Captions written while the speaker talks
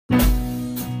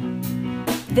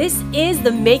This is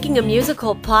the Making a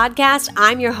Musical podcast.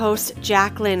 I'm your host,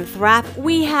 Jacqueline Thrapp.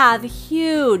 We have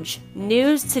huge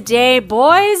news today,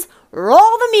 boys.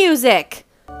 Roll the music.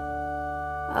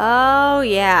 Oh,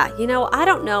 yeah. I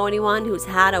don't know anyone who's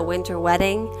had a winter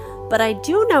wedding, but I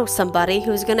do know somebody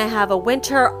who's going to have a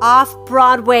winter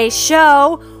off-Broadway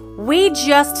show. We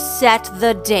just set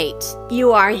the date.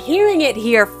 You are hearing it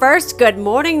here first. Good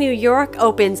Morning New York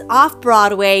opens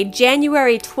off-Broadway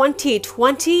January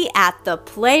 2020 at the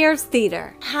Players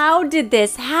Theater. How did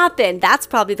this happen? That's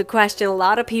probably the question a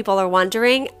lot of people are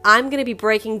wondering. I'm going to be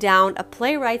breaking down a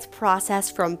playwright's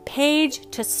process from page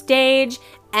to stage.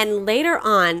 And later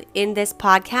on in this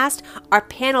podcast, our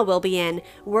panel will be in.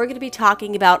 We're going to be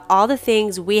talking about all the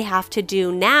things we have to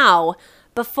do now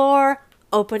before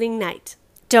opening night.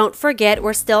 Don't forget,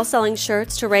 we're still selling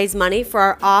shirts to raise money for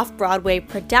our off-Broadway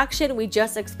production. We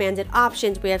just expanded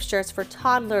options. We have shirts for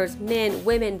toddlers, men,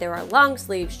 women. There are long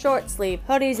sleeve, short sleeve,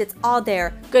 hoodies. It's all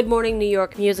there.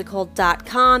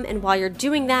 GoodMorningNewYorkMusical.com. And while you're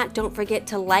doing that, don't forget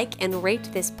to like and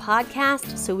rate this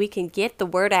podcast so we can get the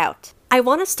word out. I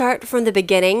want to start from the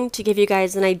beginning to give you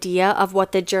guys an idea of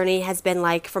what the journey has been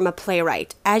like from a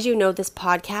playwright. As you know, this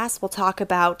podcast will talk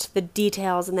about the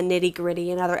details and the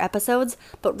nitty-gritty in other episodes,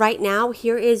 but right now,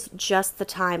 here is just the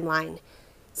timeline.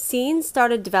 Scenes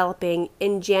started developing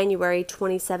in January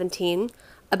 2017.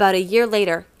 About a year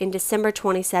later, in December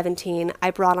 2017, I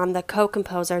brought on the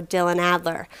co-composer Dylan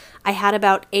Adler. I had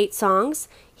about 8 songs.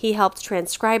 He helped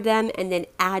transcribe them and then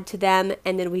add to them,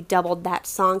 and then we doubled that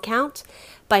song count.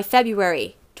 By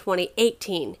February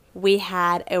 2018, we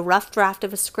had a rough draft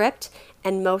of a script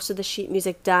and most of the sheet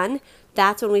music done.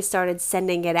 That's when we started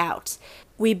sending it out.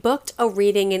 We booked a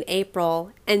reading in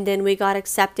April, and then we got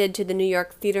accepted to the New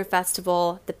York Theater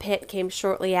Festival. The Pit came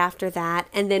shortly after that,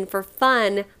 and then for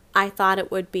fun, I thought it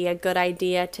would be a good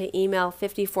idea to email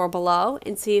 54 Below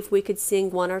and see if we could sing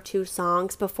 1 or 2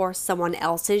 songs before someone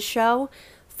else's show.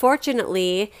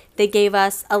 Fortunately, they gave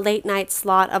us a late night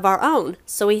slot of our own,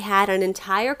 so we had an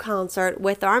entire concert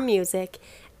with our music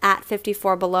at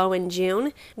 54 Below in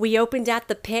June. We opened at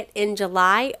the Pit in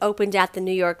July, opened at the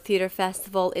New York Theater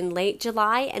Festival in late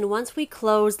July, and once we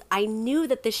closed, I knew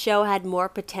that the show had more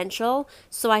potential,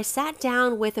 so I sat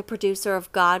down with a producer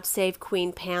of God Save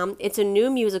Queen Pam. It's a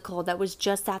new musical that was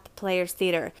just at the Players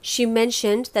Theater. She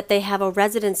mentioned that they have a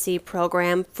residency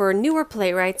program for newer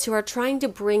playwrights who are trying to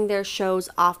bring their shows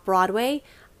off Broadway.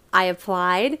 I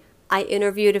applied. I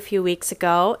interviewed a few weeks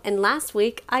ago, and last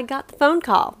week I got the phone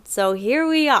call. So here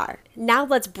we are. Now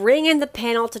let's bring in the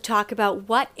panel to talk about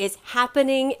what is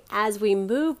happening as we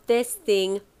move this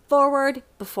thing forward.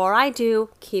 Before I do,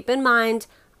 keep in mind,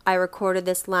 I recorded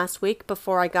this last week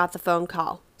before I got the phone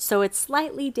call. So it's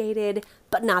slightly dated,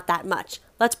 but not that much.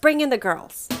 Let's bring in the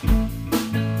girls.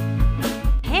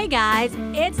 Hey guys,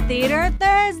 it's Theater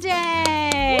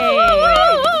Thursday! Woo, woo, woo, woo.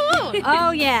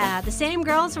 Oh yeah, the same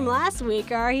girls from last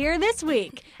week are here this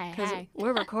week. Hey.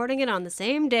 We're recording it on the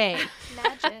same day.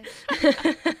 Magic.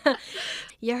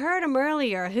 You heard them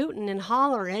earlier, hooting and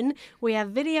hollering. We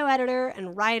have video editor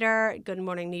and writer, Good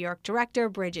Morning New York director,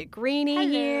 Bridget Greene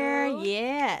here.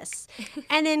 Yes.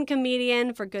 And then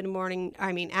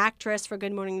actress for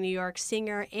Good Morning New York,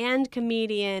 singer and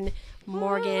comedian,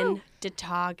 Morgan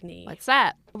DeTogny. What's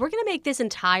that? We're going to make this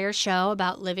entire show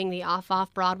about living the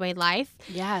off-Broadway life.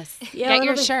 Yes. Yeah, Get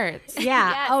your shirts.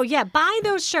 Yeah. Yes. Oh, yeah. Buy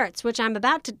those shirts, which I'm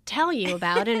about to tell you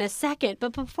about in a second.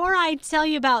 But before I tell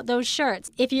you about those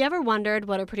shirts, if you ever wondered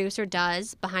what a producer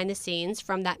does behind the scenes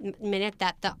from that minute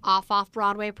that the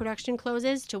off-Broadway production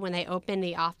closes to when they open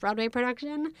the off-Broadway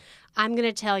production, I'm going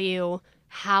to tell you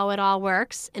how it all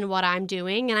works and what I'm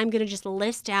doing. And I'm going to just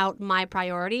list out my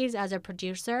priorities as a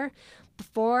producer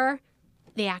before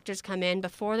the actors come in,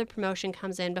 before the promotion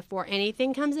comes in, before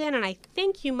anything comes in, and I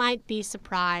think you might be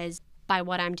surprised by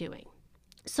what I'm doing.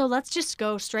 So let's just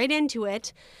go straight into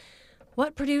it.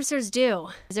 What producers do?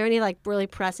 Is there any really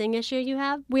pressing issue you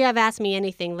have? We have Ask Me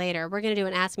Anything later. We're going to do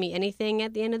an Ask Me Anything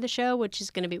at the end of the show, which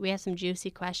is going to be, we have some juicy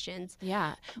questions.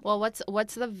 Yeah. Well,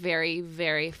 what's the very,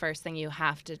 very first thing you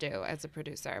have to do as a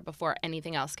producer before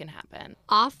anything else can happen?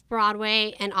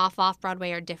 Off-Broadway and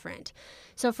off-Broadway are different.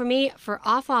 So for me, for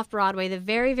off-Broadway, the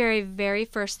very, very, very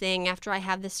first thing after I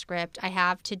have the script I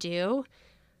have to do,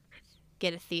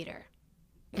 get a theater.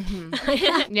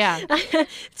 Mm-hmm. Yeah.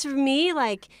 For me,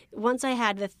 once I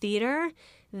had the theater,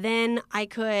 Then I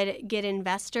could get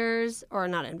investors, or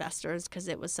not investors because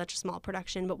it was such a small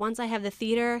production, but once I have the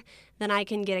theater, then I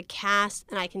can get a cast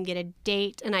and I can get a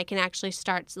date and I can actually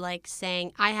start like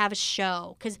saying, I have a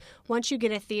show. Because once you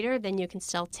get a theater, then you can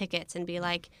sell tickets and be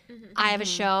like, I have a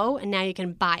show, and now you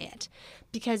can buy it.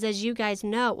 Because as you guys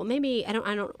know, well, maybe, I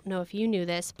don't know if you knew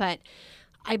this, but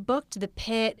I booked the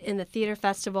Pit in the theater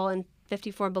festival in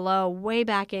 54 Below way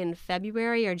back in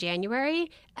February or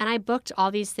January, and I booked all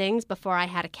these things before I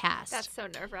had a cast. That's so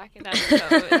nerve-wracking. That's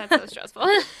so stressful.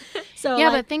 So Yeah,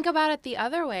 but think about it the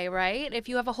other way, right? If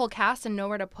you have a whole cast and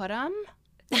nowhere to put them,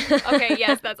 Okay,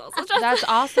 yes, that's also stressful. that's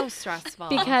also stressful.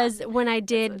 because when I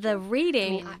did the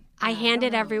reading, I I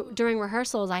handed don't know. during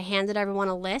rehearsals, I handed everyone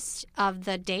a list of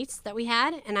the dates that we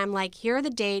had, and I'm like, here are the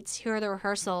dates, here are the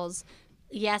rehearsals,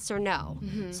 yes or no.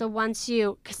 So once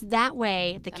because that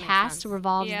way the makes cast sense.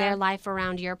 revolves Yeah. their life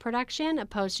around your production,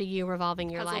 opposed to you revolving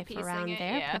your Puzzle life piecing around it,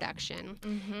 their yeah. production.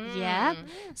 Mhm. Yep. There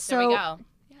So we go.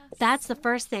 that's the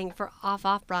first thing for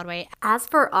Off-Broadway. As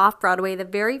for Off-Broadway, the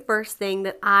very first thing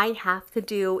that I have to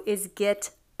do is get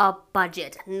a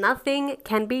budget. Nothing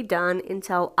can be done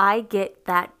until I get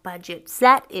that budget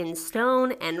set in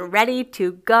stone and ready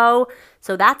to go.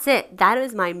 So that's it. That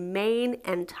is my main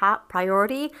and top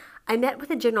priority. I met with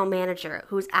a general manager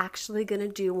who's actually going to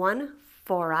do one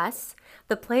for us.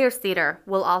 The Players Theater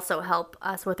will also help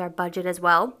us with our budget as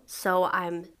well. So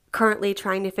I'm currently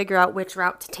trying to figure out which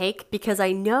route to take because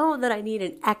I know that I need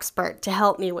an expert to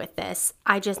help me with this.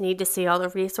 I just need to see all the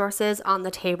resources on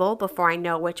the table before I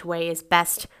know which way is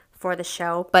best for the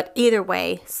show. But either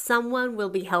way, someone will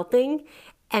be helping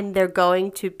and they're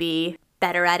going to be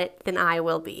better at it than I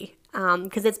will be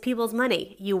because it's people's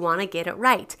money. You want to get it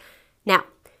right. Now,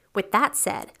 with that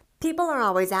said, people are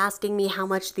always asking me how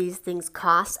much these things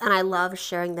cost, and I love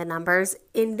sharing the numbers.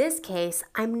 In this case,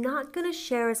 I'm not going to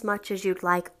share as much as you'd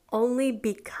like, only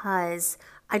because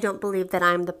I don't believe that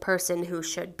I'm the person who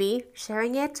should be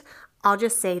sharing it. I'll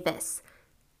just say this.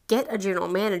 Get a general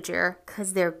manager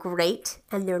because they're great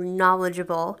and they're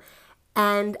knowledgeable,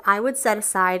 and I would set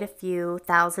aside a few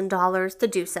 $1,000s to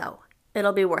do so.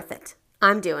 It'll be worth it.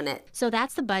 I'm doing it. So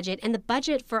that's the budget, and the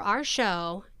budget for our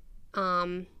show,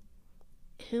 do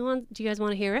you guys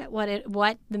want to hear it?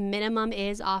 What the minimum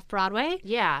is Off-Broadway?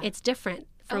 Yeah. It's different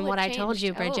from Oh, what it I told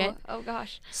you, changed. Bridget. Oh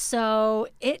gosh. So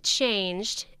it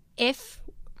changed. If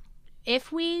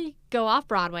we go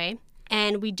Off-Broadway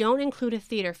and we don't include a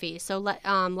theater fee, so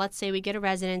let's say we get a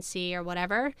residency or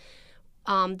whatever,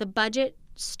 the budget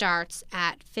starts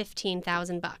at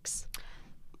 $15,000.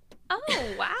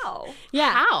 Oh wow.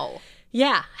 Yeah. How?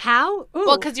 Yeah. How? Ooh.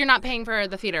 Well, because you're not paying for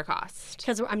the theater cost.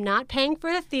 Because I'm not paying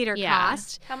for the theater Yeah.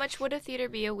 cost. How much would a theater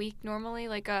be a week normally?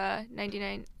 Like a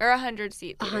 99 or 100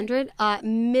 seat theater 100.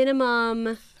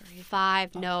 Minimum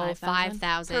 5,000.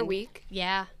 5,000? per week?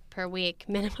 Yeah, per week.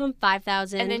 Minimum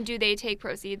 5,000. And then do they take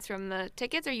proceeds from the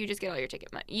tickets, or you just get all your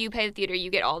ticket money? You pay the theater, you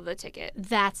get all the ticket.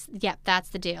 That's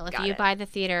the deal. If Got you it. buy the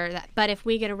theater, but if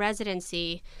we get a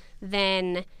residency,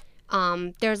 then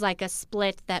there's like a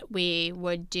split that we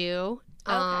would do.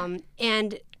 Okay.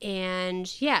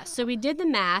 And yeah, so we did the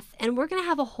math, and we're gonna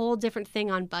have a whole different thing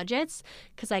on budgets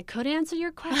because I could answer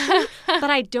your question,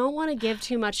 but I don't want to give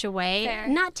too much away. Fair.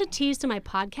 Not to tease to my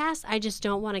podcast, I just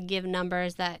don't want to give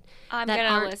numbers that I'm that gonna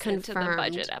aren't listen to the confirmed.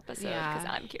 budget episode because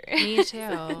Yeah. I'm curious. Me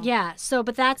too. Yeah, so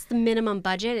but that's the minimum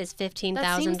budget is That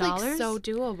 $15,000. seems like so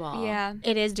doable. Yeah.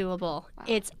 It is doable.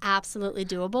 It's absolutely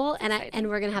doable, and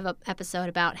we're gonna have an episode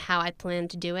about how I plan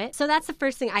to do it. So that's the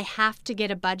first thing. I have to get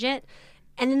a budget,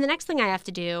 and then the next thing I have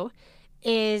to do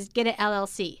is get an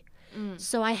LLC.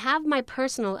 So I have my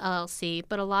personal LLC,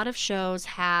 but a lot of shows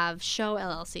have show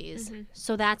LLCs.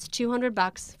 So that's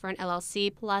 $200 for an LLC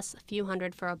plus a few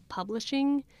hundred for a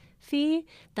publishing fee.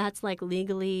 That's like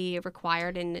legally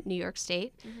required in New York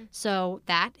State. So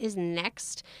that is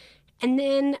next. And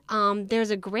then there's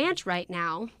a grant right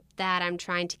now that I'm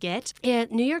trying to get.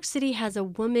 New York City has a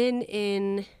Woman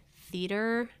in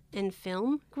Theater and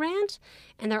Film grant,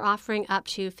 and they're offering up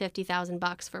to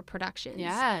 $50,000 for productions.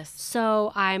 Yes.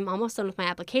 So I'm almost done with my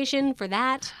application for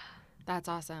that, That's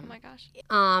awesome. Oh my gosh.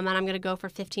 and I'm gonna go for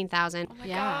 $15,000. Oh my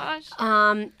Yeah.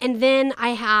 gosh. And then I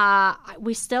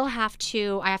have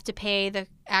to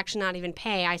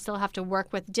pay I still have to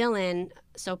work with Dylan,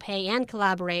 so pay and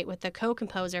collaborate with the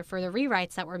co-composer for the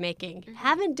rewrites that we're making.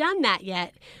 Haven't done that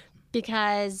yet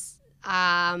because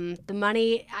the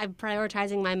money, I'm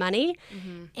prioritizing my money,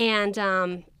 and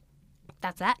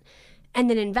that's that. And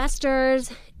then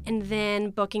investors, and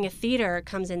then booking a theater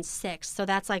comes in 6th. So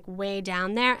that's like way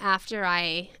down there after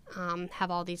I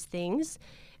have all these things.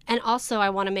 And also I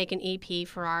want to make an EP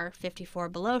for our 54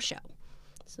 Below show.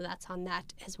 So that's on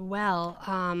that as well.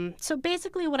 So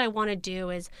basically what I want to do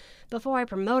is before I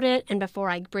promote it and before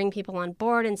I bring people on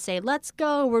board and say, let's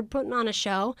go, we're putting on a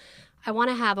show, I want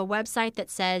to have a website that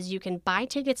says you can buy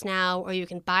tickets now or you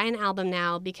can buy an album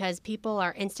now because people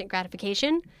are instant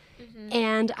gratification.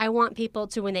 And I want people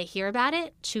to, when they hear about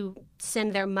it, to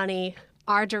send their money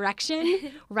our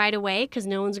direction right away because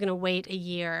no one's going to wait a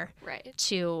year Right.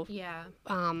 to Yeah.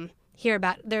 hear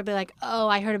about it. They'll be like, oh,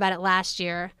 I heard about it last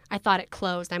year. I thought it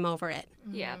closed. I'm over it.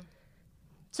 Yeah.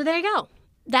 So there you go.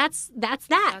 That's that.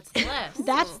 That's the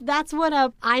list. That's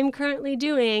what I'm currently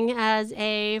doing as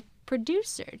a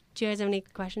producer. Do you guys have any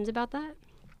questions about that?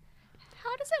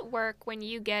 How does it work when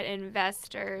you get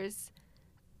investors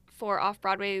for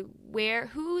Off-Broadway?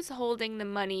 Who's holding the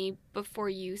money before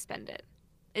you spend it?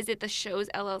 Is it the show's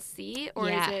LLC or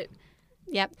Yeah. is it?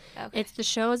 Yep. Okay. It's the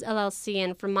show's LLC,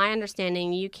 and from my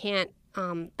understanding, you can't.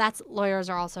 Lawyers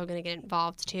are also going to get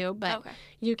involved too, but Okay.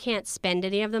 you can't spend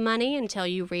any of the money until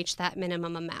you reach that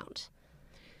minimum amount.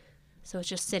 So it's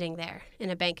just sitting there in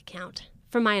a bank account,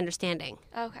 from my understanding.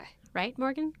 Okay. Right,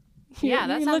 Morgan? Yeah, You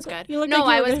that look- sounds good. you look No, like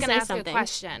you I were was gonna going to say ask something. a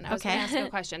question. I was going to Okay. ask a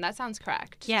question. That sounds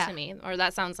correct Yeah. to me. Or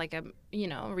that sounds like a,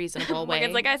 reasonable way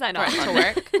Morgan's like, I signed for off it on to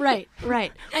it. work.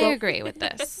 Right. I agree with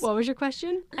this. What was your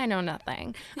question? I know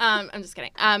nothing. I'm just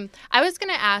kidding. I was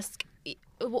going to ask,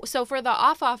 so for the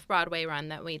Off-Broadway run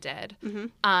that we did,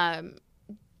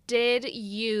 did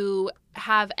you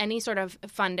have any sort of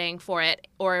funding for it,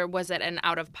 or was it an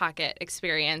out-of-pocket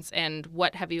experience, and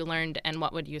what have you learned, and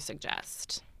what would you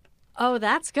suggest? Oh,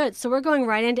 that's good. So we're going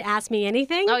right into Ask Me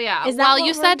Anything? Oh, yeah. Is that Well, what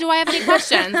you we're- said, do I have any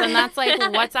questions? And that's like,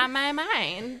 what's on my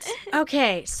mind?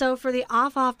 Okay, so for the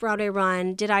Off-Broadway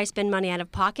run, did I spend money out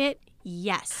of pocket?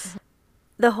 Yes.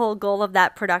 The whole goal of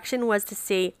that production was to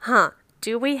see,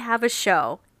 do we have a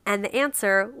show? And the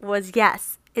answer was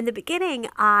yes. In the beginning,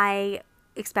 I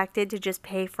expected to just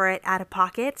pay for it out of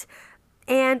pocket.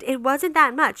 And it wasn't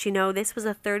that much, this was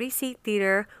a 30-seat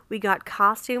theater. We got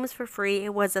costumes for free.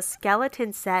 It was a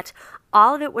skeleton set.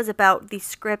 All of it was about the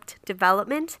script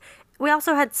development. We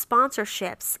also had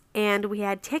sponsorships and we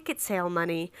had ticket sale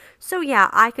money. So yeah,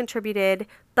 I contributed,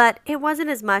 but it wasn't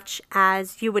as much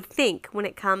as you would think when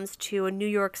it comes to a New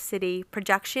York City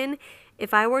production.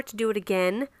 If I were to do it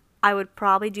again, I would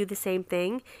probably do the same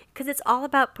thing because it's all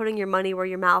about putting your money where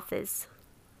your mouth is.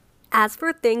 As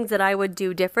for things that I would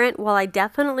do different, well, I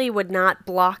definitely would not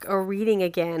block a reading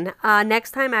again.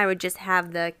 Next time I would just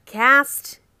have the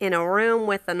cast in a room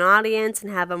with an audience and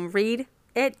have them read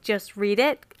it, just read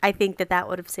it. I think that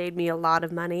would have saved me a lot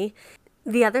of money.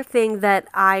 The other thing that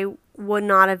I would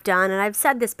not have done, and I've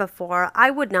said this before,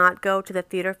 I would not go to the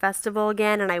theater festival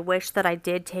again, and I wish that I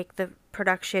did take the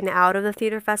production out of the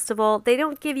theater festival. They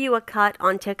don't give you a cut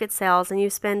on ticket sales, and you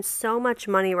spend so much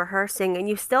money rehearsing, and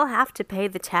you still have to pay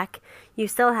the tech, you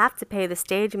still have to pay the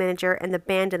stage manager and the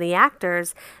band and the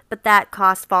actors, but that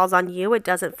cost falls on you, it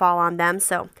doesn't fall on them.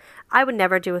 So I would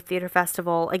never do a theater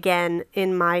festival again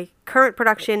in my current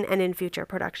production and in future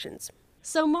productions.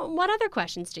 So what other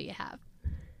questions do you have?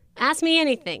 Ask me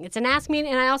anything. It's an Ask Me,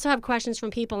 and I also have questions from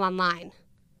people online.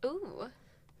 Ooh.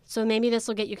 So maybe this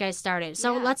will get you guys started.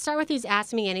 So Yeah. let's start with these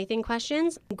Ask Me Anything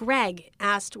questions. Greg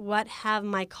asked, what have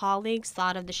my colleagues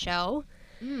thought of the show?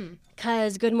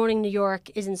 Because Good Morning New York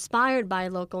is inspired by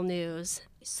local news.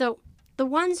 So the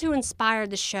ones who inspired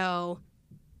the show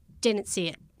didn't see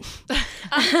it.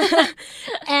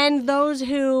 And those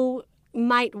who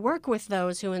might work with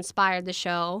those who inspired the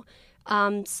show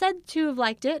said to have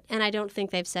liked it, and I don't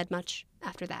think they've said much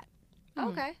after that.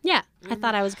 Okay. Yeah, I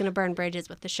thought I was going to burn bridges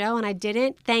with the show, and I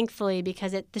didn't, thankfully,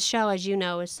 because the show, as you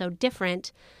know, is so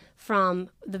different from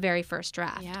the very first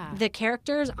draft. Yeah. The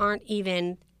characters aren't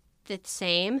even the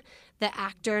same. The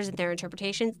actors and their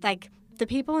interpretations, like the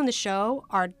people in the show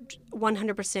are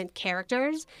 100%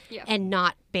 characters Yeah. and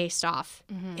not based off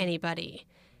anybody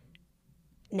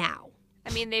now. I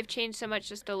mean, they've changed so much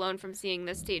just alone from seeing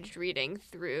the staged reading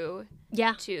through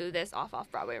Yeah. to this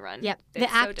off-Broadway run. Yep.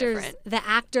 It's so different. The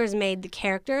actors made the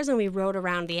characters and we wrote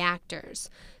around the actors.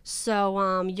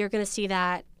 So you're going to see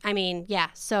that. I mean, yeah.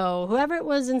 So whoever it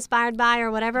was inspired by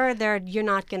or whatever, you're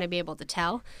not going to be able to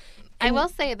tell. I will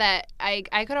say that I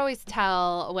could always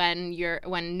tell when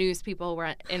news people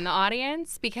were in the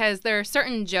audience, because there are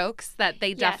certain jokes that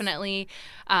they definitely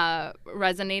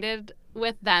resonated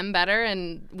with them better,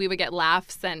 and we would get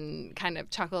laughs and kind of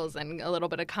chuckles and a little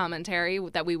bit of commentary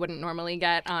that we wouldn't normally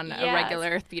get on a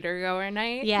regular theater goer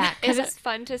night. Yeah. It was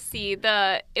fun to see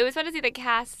the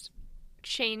cast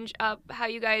change up how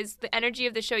you guys, the energy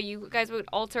of the show, you guys would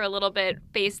alter a little bit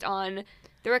based on,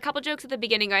 there were a couple jokes at the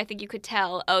beginning where I think you could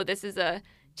tell, oh, this is a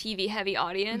TV heavy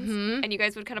audience, and you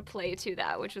guys would kind of play to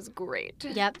that, which was great.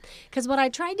 Yep. Because what I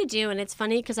tried to do, and it's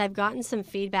funny because I've gotten some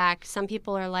feedback. Some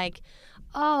people are like,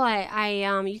 "Oh,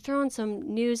 you throw in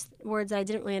some news words that I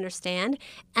didn't really understand,"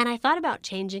 and I thought about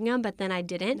changing them, but then I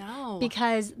didn't. No.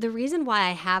 Because the reason why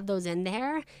I have those in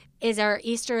there is our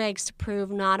Easter eggs to prove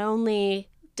not only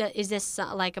is this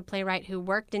like a playwright who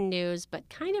worked in news but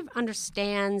kind of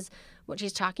understands what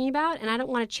she's talking about? And I don't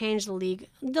want to change the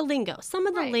lingo. Some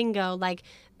of the lingo, like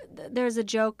there's a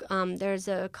joke, there's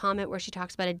a comment where she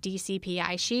talks about a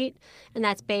DCPI sheet, and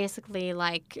that's basically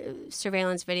like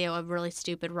surveillance video of really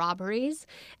stupid robberies.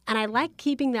 And I like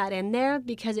keeping that in there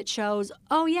because it shows,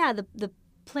 oh yeah, the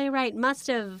playwright must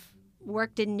have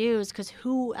worked in news, because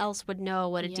who else would know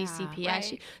what a DCPI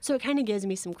sheet? So it kind of gives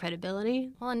me some credibility.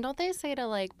 Well, and don't they say to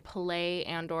like play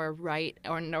and or write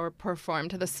or perform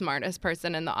to the smartest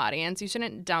person in the audience? You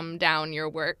shouldn't dumb down your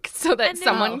work so that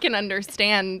someone can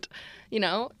understand, you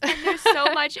know? And there's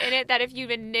so much in it that if you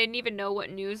didn't even know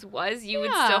what news was, you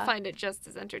would still find it just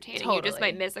as entertaining. Totally. You just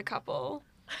might miss a couple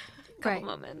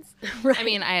moments. Right. I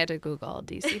mean, I had to Google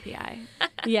DCPI.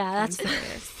 Yeah, that's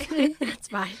that's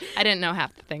fine. I didn't know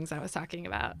half the things I was talking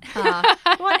about.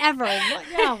 Whatever.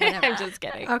 Whatever. I'm just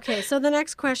kidding. Okay, so the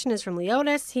next question is from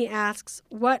Leotis. He asks,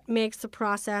 what makes the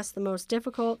process the most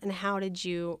difficult, and how did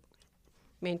you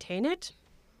maintain it?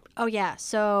 Oh, yeah.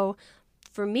 So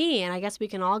for me, and I guess we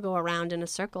can all go around in a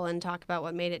circle and talk about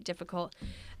what made it difficult.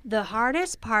 The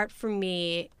hardest part for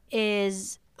me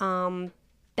is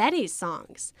Betty's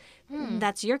songs.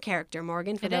 That's your character,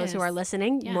 Morgan, for those who are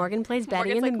listening. Yeah. Morgan plays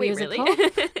Betty in the musical.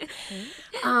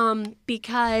 Really?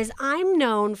 Because I'm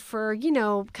known for,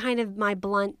 kind of my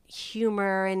blunt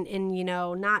humor and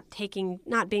not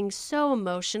being so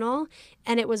emotional.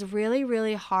 And it was really,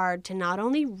 really hard to not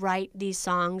only write these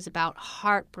songs about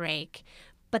heartbreak,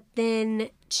 but then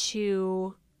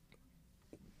to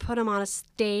put them on a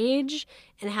stage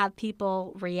and have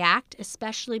people react,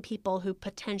 especially people who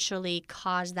potentially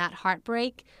caused that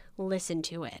heartbreak, listen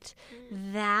to it.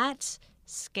 That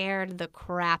scared the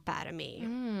crap out of me.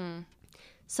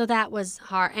 So that was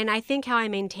hard. And I think how I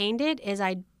maintained it is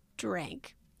I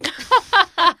drank.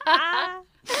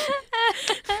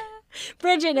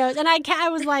 Bridget knows. And I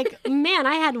was like, man,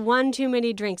 I had one too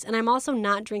many drinks. And I'm also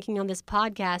not drinking on this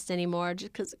podcast anymore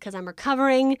just because I'm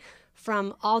recovering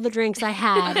from all the drinks I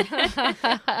had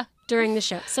during the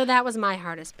show. So that was my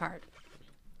hardest part.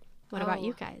 What about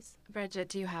you guys? Bridget,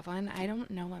 do you have one? I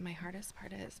don't know what my hardest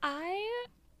part is. I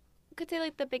could say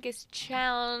like the biggest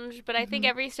challenge, but I think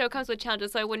every show comes with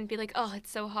challenges, so I wouldn't be like, oh,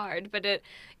 it's so hard. But it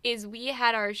is, we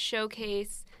had our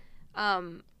showcase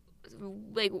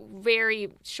like very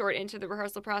short into the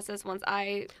rehearsal process once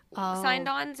I signed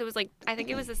on. So it was like, I think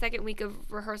it was the second week of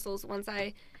rehearsals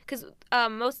because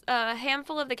a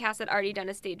handful of the cast had already done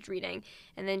a staged reading,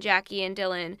 and then Jackie and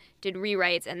Dylan did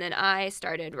rewrites, and then I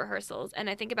started rehearsals. And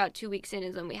I think about 2 weeks in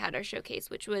is when we had our showcase,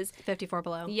 which was 54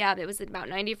 Below. Yeah, it was about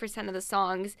 90% of the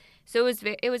songs. So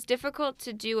it was difficult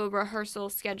to do a rehearsal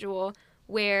schedule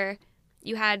where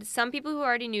you had some people who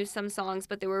already knew some songs,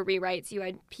 but there were rewrites. You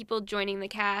had people joining the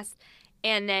cast,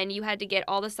 and then you had to get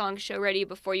all the songs show ready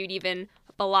before you'd even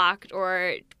blocked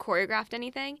or choreographed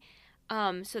anything.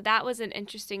 So that was an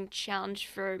interesting challenge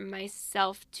for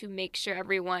myself to make sure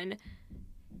everyone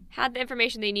had the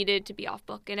information they needed to be off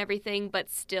book and everything, but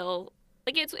still,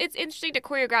 like, it's interesting to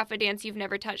choreograph a dance you've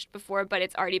never touched before, but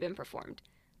it's already been performed.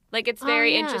 Like, it's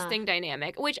very interesting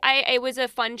dynamic, which it was a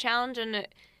fun challenge, and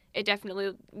it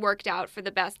definitely worked out for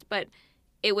the best. But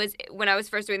it was, when I was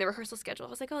first doing the rehearsal schedule, I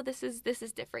was like, oh, this is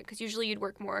different, because usually you'd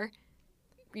work more,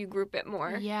 you group it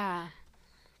more.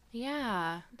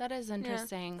 Yeah, that is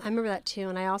interesting. I remember that too.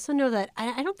 And I also know that,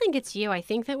 I don't think it's you. I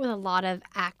think that with a lot of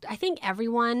I think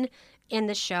everyone in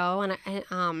the show,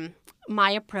 and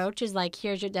my approach is like,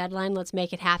 here's your deadline, let's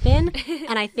make it happen.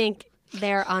 And I think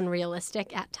they're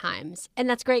unrealistic at times. And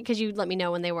that's great because you let me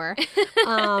know when they were.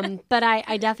 But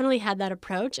I definitely had that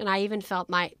approach, and I even felt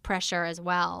my pressure as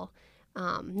well.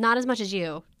 Not as much as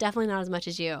you. Definitely not as much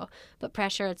as you. But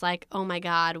pressure, it's like, oh my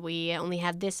God, we only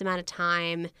have this amount of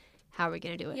time. How are we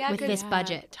going to do it with this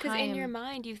budget? Because in your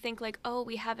mind, you think like, oh,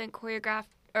 we haven't choreographed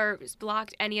or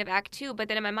blocked any of Act 2. But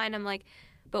then in my mind, I'm like,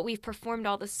 but we've performed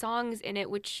all the songs in it,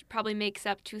 which probably makes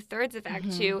up 2/3 of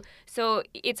Act 2. So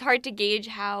it's hard to gauge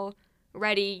how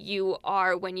ready you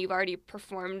are when you've already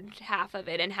performed half of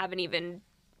it and haven't even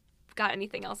got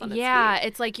anything else on its feet.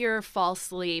 It's it's like you're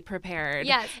falsely prepared.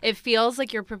 Yes. It feels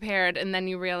like you're prepared, and then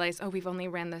you realize, oh, we've only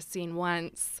ran this scene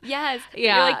once. Yes.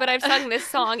 Yeah. You're like, but I've sung this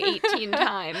song 18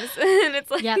 times. And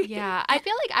it's like... Yeah. I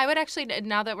feel like I would actually,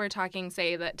 now that we're talking,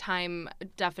 say that time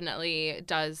definitely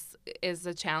is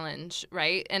a challenge,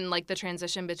 right? And like the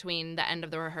transition between the end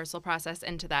of the rehearsal process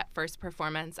into that first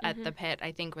performance at the pit,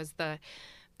 I think was the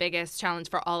biggest challenge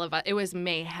for all of us. It was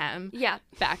mayhem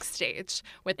backstage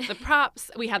with the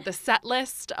props. We had the set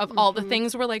list of all the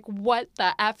things. We're like, what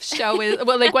the F show is,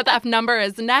 well, like what the F number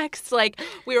is next. Like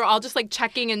we were all just like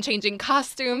checking and changing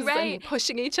costumes and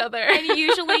pushing each other. And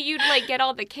usually you'd like get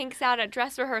all the kinks out at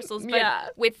dress rehearsals,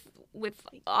 but with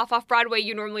off Broadway,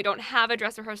 you normally don't have a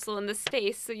dress rehearsal in the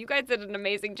space. So you guys did an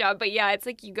amazing job. But yeah, it's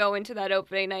like you go into that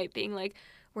opening night being like,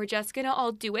 we're just going to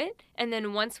all do it. And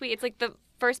then once it's like the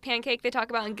first pancake they talk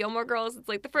about in Gilmore Girls. It's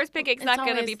like the first pancake's not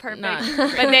going to be perfect,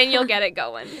 but then you'll get it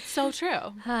going. It's so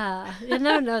true.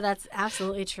 No, that's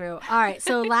absolutely true. All right,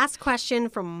 so last question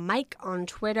from Mike on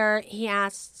Twitter. He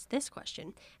asks this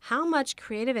question. How much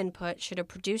creative input should a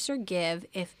producer give,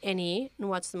 if any, and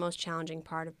what's the most challenging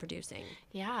part of producing?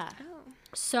 Yeah.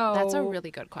 So that's a really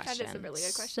good question. That is a really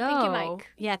good question. Thank you, Mike.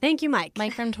 Yeah, thank you, Mike.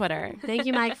 Mike from Twitter. Thank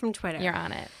you, Mike from Twitter. You're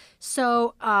on it.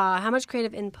 So how much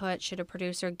creative input should a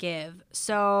producer give?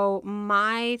 So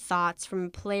my thoughts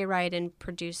from playwright and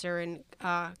producer and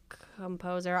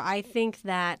composer, I think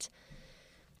that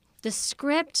the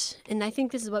script, and I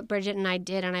think this is what Bridget and I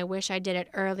did, and I wish I did it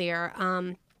earlier,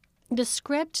 the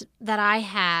script that I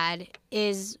had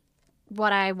is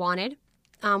what I wanted.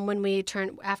 When we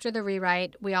after the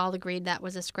rewrite, we all agreed that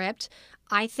was a script.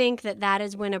 I think that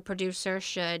is when a producer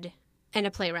should, and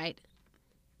a playwright,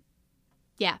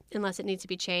 unless it needs to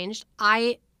be changed.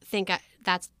 I think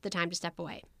that's the time to step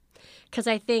away. Because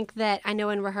I think that, I know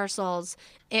in rehearsals,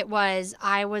 I was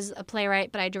a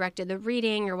playwright, but I directed the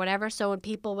reading or whatever. So when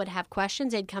people would have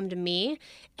questions, they'd come to me.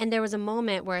 And there was a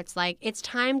moment where it's like, it's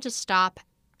time to stop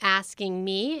asking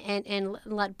me and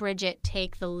let Bridget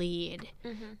take the lead.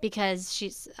 Because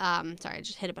she's, sorry, I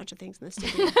just hit a bunch of things in the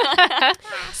studio.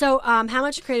 So how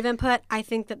much creative input? I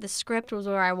think that the script was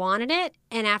where I wanted it.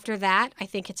 And after that, I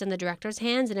think it's in the director's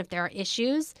hands. And if there are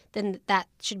issues, then that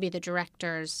should be the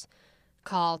director's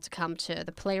call to come to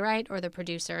the playwright or the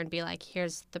producer and be like,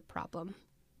 here's the problem.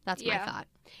 That's my thought.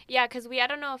 Yeah, because I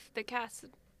don't know if the cast,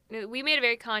 we made a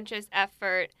very conscious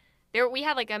effort. We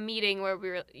had like a meeting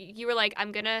where you were like,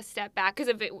 I'm going to step back because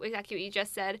of exactly what you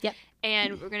just said. Yep.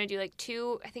 And we're going to do like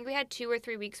I think we had 2 or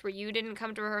 3 weeks where you didn't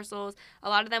come to rehearsals. A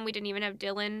lot of them we didn't even have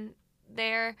Dylan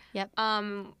there. Yep.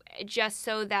 Just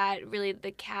so that really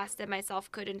the cast and myself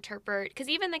could interpret, because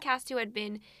even the cast who had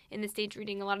been in the stage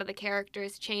reading, a lot of the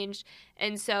characters changed.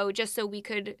 And so just so we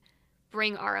could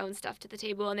bring our own stuff to the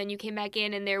table. And then you came back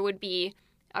in and there would be,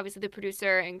 obviously the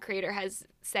producer and creator has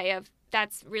say of,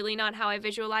 that's really not how I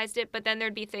visualized it. But then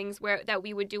there'd be things that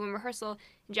we would do in rehearsal,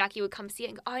 and Jackie would come see it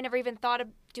and go, oh, I never even thought of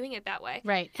doing it that way.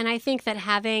 Right. And I think that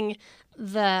having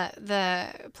the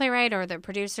playwright or the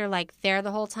producer like there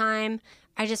the whole time,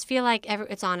 I just feel like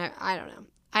it's on a, I don't know.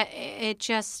 It's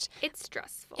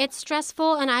stressful. It's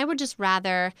stressful, and I would just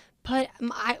rather put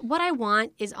what I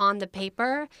want is on the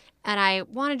paper, and I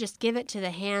want to just give it to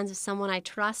the hands of someone I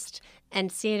trust and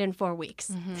see it in 4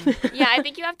 weeks. Yeah, I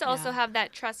think you have to also have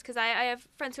that trust, because I have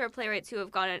friends who are playwrights who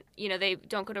have gone, they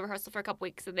don't go to rehearsal for a couple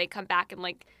weeks and they come back and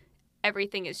like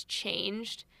everything is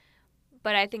changed.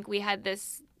 But I think we had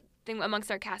this thing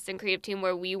amongst our cast and creative team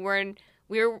where we were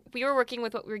working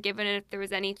with what we were given, and if there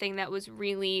was anything that was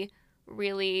really,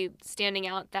 really standing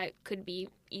out that could be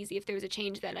easy, if there was a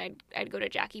change, then I'd go to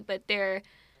Jackie. But you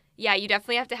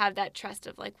definitely have to have that trust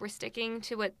of like, we're sticking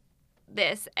to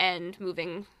this and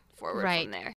moving forward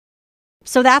from there.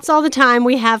 So that's all the time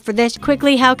we have for this.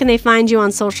 Quickly, how can they find you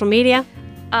on social media?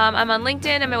 I'm on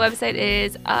LinkedIn, and my website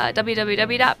is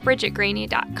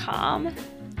www.bridgetgraney.com.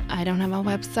 I don't have a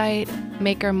website.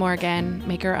 Maker_Morgan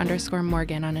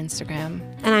on Instagram.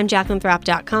 And I'm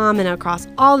JacquelineThrop.com, and across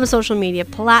all the social media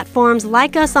platforms.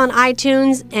 Like us on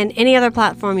iTunes and any other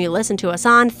platform you listen to us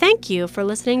on. Thank you for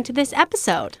listening to this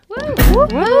episode. Woo!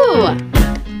 Woo!